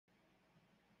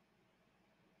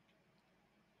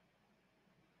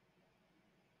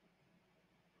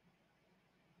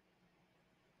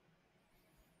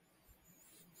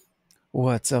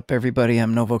What's up, everybody?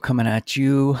 I'm Novo coming at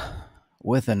you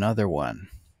with another one.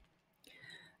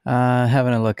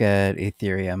 Having a look at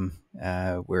Ethereum.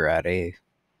 We're at a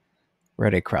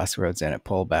crossroads and a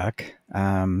pullback.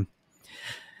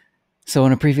 So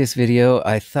in a previous video,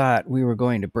 I thought we were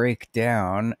going to break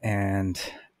down and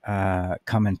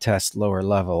come and test lower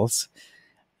levels.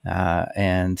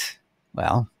 And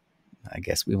well, I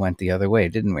guess we went the other way,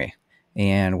 didn't we?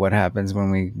 And what happens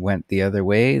when we went the other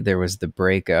way? There was the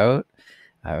breakout.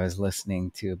 I was listening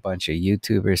to a bunch of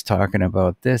YouTubers talking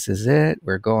about this is it,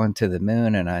 we're going to the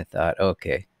moon. And I thought,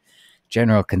 okay,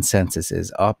 general consensus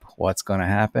is up. What's going to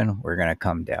happen? We're going to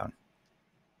come down.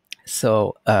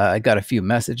 So I got a few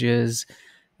messages.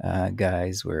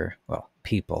 Guys were, well,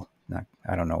 people, not,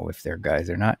 I don't know if they're guys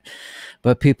or not,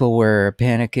 but people were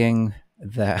panicking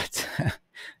that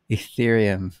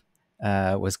Ethereum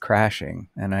was crashing.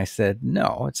 And I said,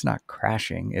 no, it's not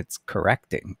crashing, it's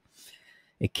correcting.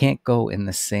 It can't go in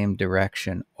the same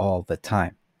direction all the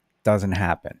time. Doesn't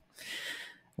happen.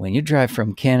 When you drive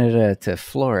from Canada to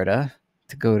Florida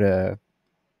to go to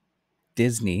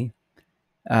Disney,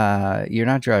 you're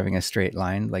not driving a straight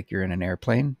line like you're in an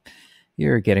airplane.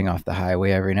 You're getting off the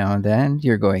highway every now and then.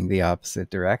 You're going the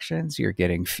opposite directions. You're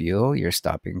getting fuel. You're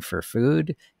stopping for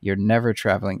food. You're never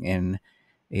traveling in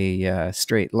a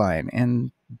straight line.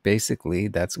 And basically,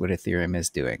 that's what Ethereum is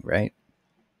doing, right?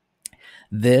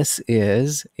 This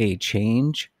is a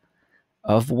change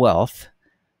of wealth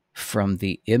from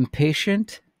the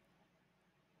impatient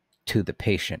to the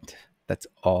patient. That's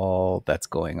all that's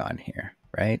going on here,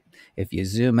 right? If you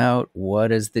zoom out,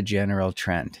 what is the general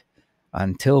trend?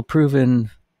 Until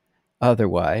proven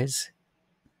otherwise,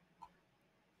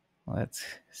 let's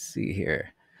see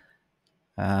here.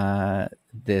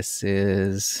 This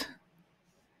is,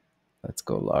 let's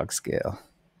go log scale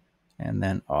and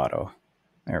then auto.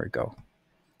 There we go.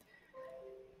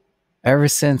 Ever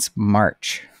since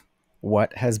March,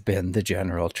 what has been the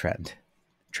general trend?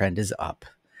 Trend is up.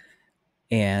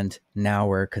 And now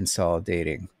we're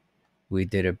consolidating. We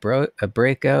did a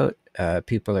breakout.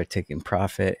 People are taking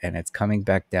profit and it's coming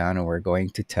back down, and we're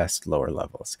going to test lower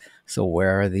levels. So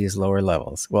where are these lower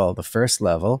levels? Well, the first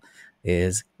level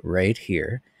is right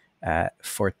here at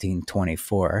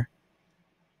 1424.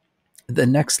 The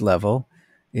next level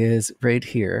is right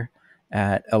here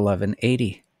at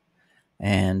 1180.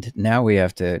 And now we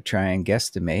have to try and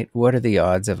guesstimate what are the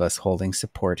odds of us holding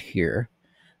support here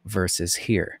versus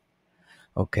here.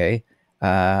 Okay,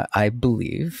 I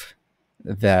believe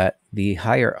that the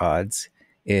higher odds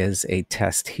is a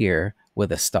test here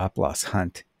with a stop loss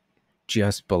hunt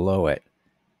just below it,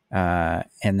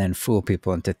 and then fool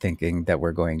people into thinking that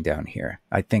we're going down here.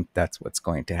 I think that's what's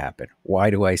going to happen.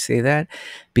 Why do I say that?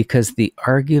 Because the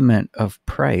argument of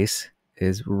price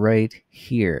is right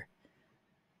here.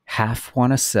 Half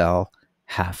want to sell,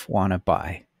 half want to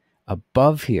buy.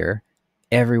 Above here,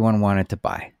 everyone wanted to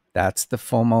buy. That's the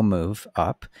FOMO move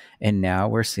up. And now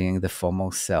we're seeing the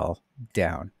FOMO sell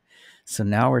down. So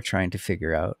now we're trying to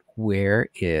figure out where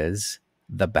is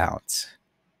the bounce,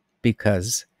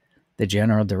 because the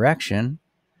general direction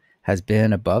has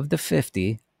been above the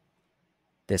 50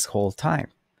 this whole time.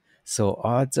 So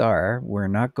odds are we're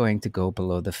not going to go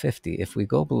below the 50. If we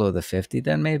go below the 50,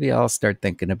 then maybe I'll start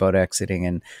thinking about exiting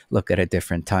and look at a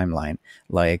different timeline,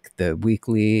 like the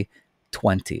weekly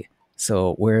 20.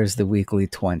 So where's the weekly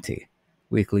 20?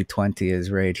 Weekly 20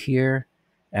 is right here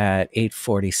at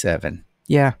 847.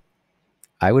 Yeah,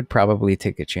 I would probably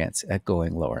take a chance at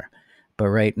going lower. But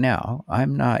right now,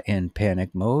 I'm not in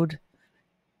panic mode.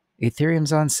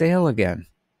 Ethereum's on sale again.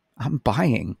 I'm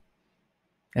buying.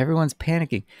 Everyone's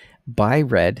panicking. Buy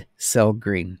red, sell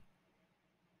green.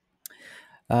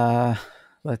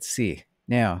 Let's see.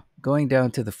 Now, going down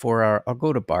to the 4 hour, I'll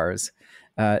go to bars.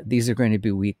 These are going to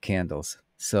be weak candles.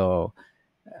 So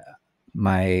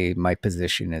my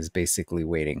position is basically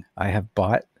waiting. I have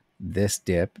bought this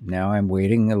dip. Now I'm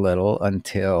waiting a little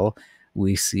until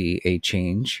we see a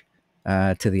change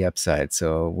to the upside.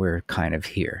 So we're kind of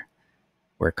here.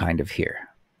 We're kind of here.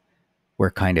 We're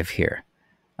kind of here.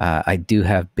 I do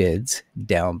have bids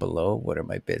down below. What are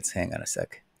my bids? Hang on a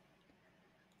sec.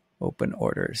 Open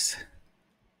orders.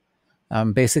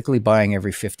 I'm basically buying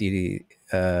every 50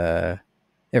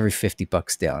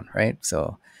 bucks down, right?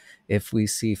 So if we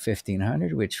see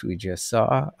 1500, which we just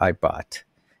saw, I bought.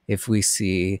 If we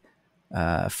see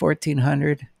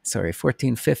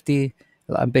 1450,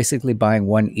 I'm basically buying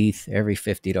one ETH every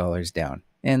 $50 down.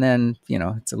 And then, you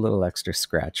know, it's a little extra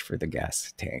scratch for the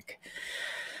gas tank.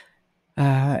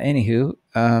 Anywho,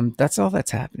 that's all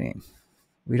that's happening.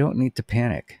 We don't need to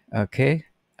panic, okay?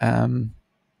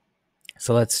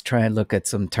 So let's try and look at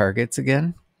some targets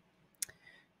again.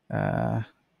 Uh,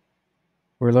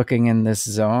 we're looking in this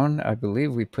zone. I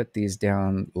believe we put these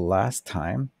down last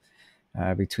time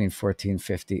between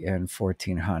 1450 and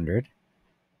 1400.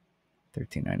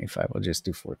 1395. We'll just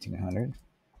do 1400.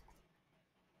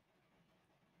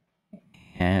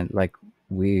 And like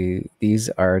these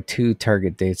are two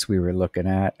target dates we were looking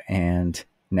at, and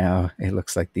now it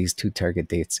looks like these two target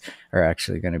dates are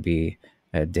actually going to be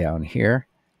down here.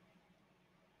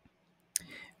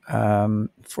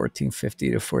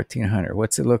 1450 to 1400.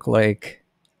 What's it look like?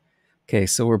 Okay,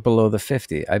 so we're below the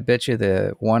 50. I bet you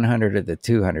the 100 or the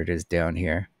 200 is down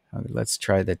here. Let's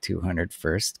try the 200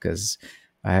 first because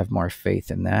I have more faith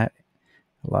in that.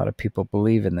 A lot of people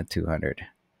believe in the 200.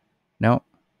 No,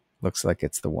 looks like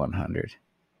it's the 100.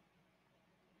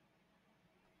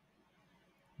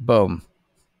 Boom.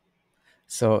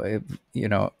 So,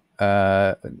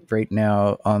 right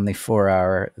now on the 4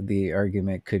 hour, the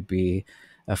argument could be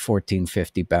a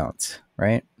 1450 bounce,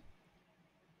 right?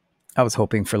 I was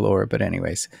hoping for lower, but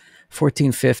anyways,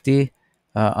 1450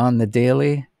 on the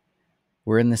daily.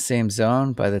 We're in the same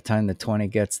zone. By the time the 20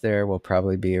 gets there, we'll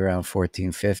probably be around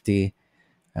 1450.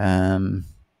 On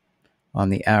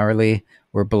the hourly,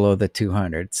 we're below the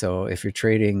 200. So if you're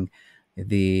trading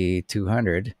the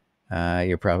 200,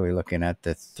 you're probably looking at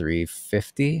the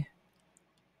 350.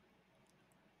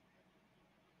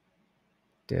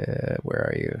 Where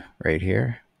are you? Right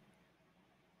here.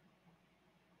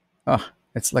 Oh,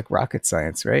 it's like rocket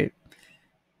science, right?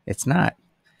 It's not.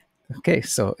 Okay,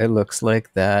 so it looks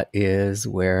like that is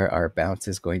where our bounce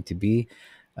is going to be.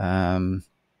 Hang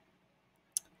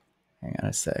on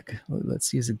a sec.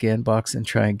 Let's use a GAN box and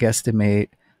try and guesstimate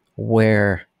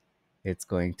where it's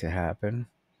going to happen.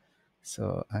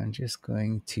 So I'm just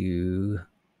going to...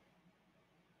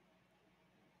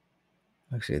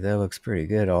 Actually, that looks pretty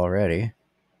good already.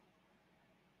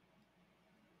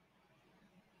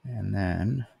 And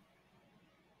then...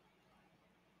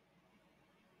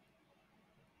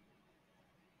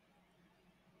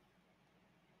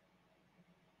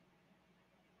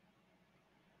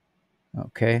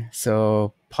 Okay,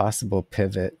 so possible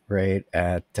pivot right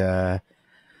at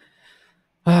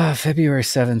February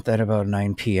 7th at about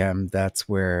 9 p.m. That's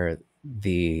where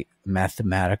the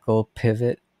mathematical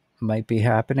pivot might be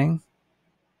happening.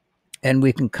 And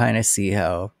we can kind of see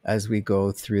how, as we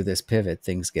go through this pivot,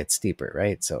 things get steeper,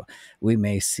 right? So we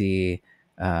may see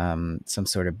some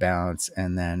sort of bounce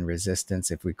and then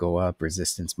resistance. If we go up,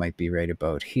 resistance might be right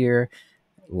about here,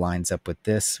 lines up with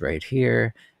this right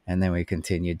here. And then we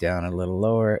continue down a little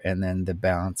lower, and then the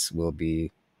bounce will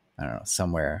be, I don't know,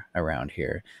 somewhere around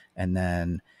here. And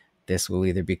then this will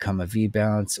either become a V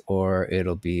bounce or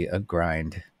it'll be a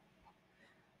grind.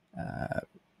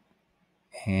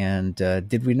 And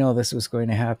did we know this was going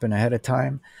to happen ahead of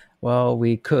time? Well,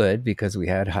 we could, because we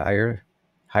had higher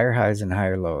highs and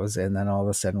higher lows, and then all of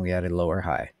a sudden we had a lower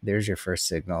high. There's your first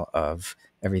signal of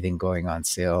everything going on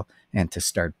sale and to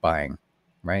start buying,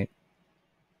 right?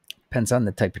 Depends on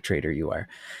the type of trader you are.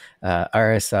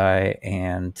 RSI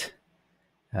and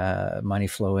money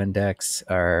flow index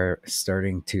are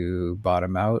starting to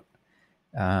bottom out.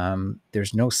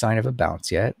 There's no sign of a bounce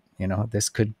yet. This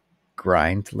could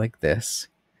grind like this.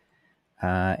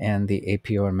 And the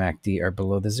APO and MACD are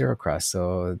below the zero cross.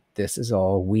 So this is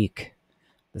all weak.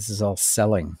 This is all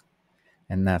selling.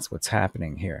 And that's what's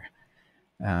happening here.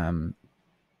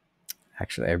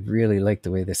 Actually, I really like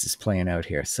the way this is playing out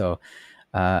here. So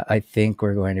I think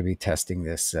we're going to be testing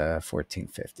this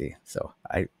 1450. So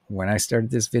when I started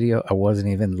this video, I wasn't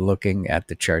even looking at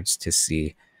the charts to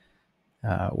see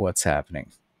what's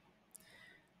happening.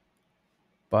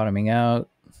 Bottoming out,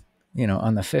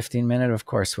 on the 15-minute, of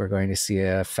course, we're going to see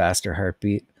a faster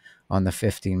heartbeat on the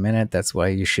 15-minute. That's why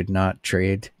you should not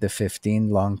trade the 15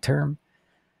 long term.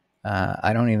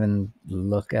 I don't even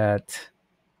look at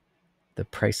the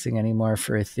pricing anymore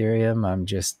for Ethereum. I'm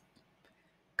just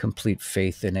complete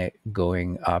faith in it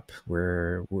going up.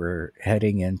 We're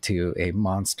heading into a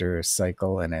monster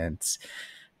cycle, and it's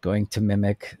going to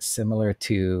mimic similar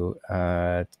to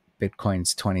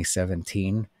Bitcoin's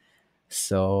 2017.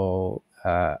 So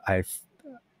I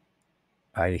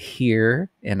hear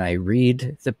and I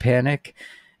read the panic,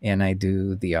 and I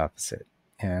do the opposite.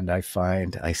 And I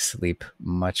find I sleep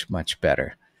much, much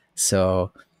better.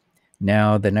 So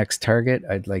now the next target,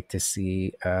 I'd like to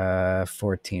see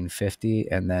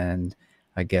 1450, and then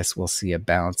I guess we'll see a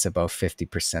bounce about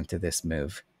 50% of this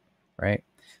move, right?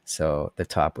 So the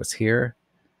top was here.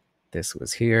 This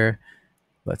was here.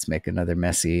 Let's make another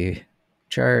messy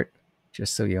chart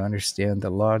just so you understand the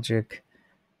logic.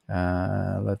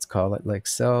 Let's call it like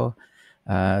so.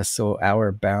 So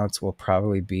our bounce will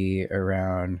probably be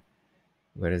around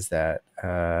what is that?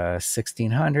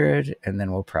 1600, and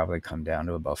then we'll probably come down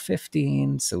to about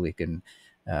 15, so we can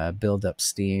build up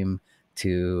steam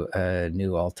to a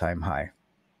new all-time high.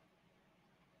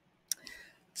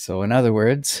 So in other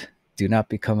words, do not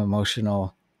become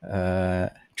emotional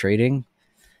trading.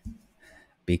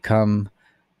 Become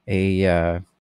a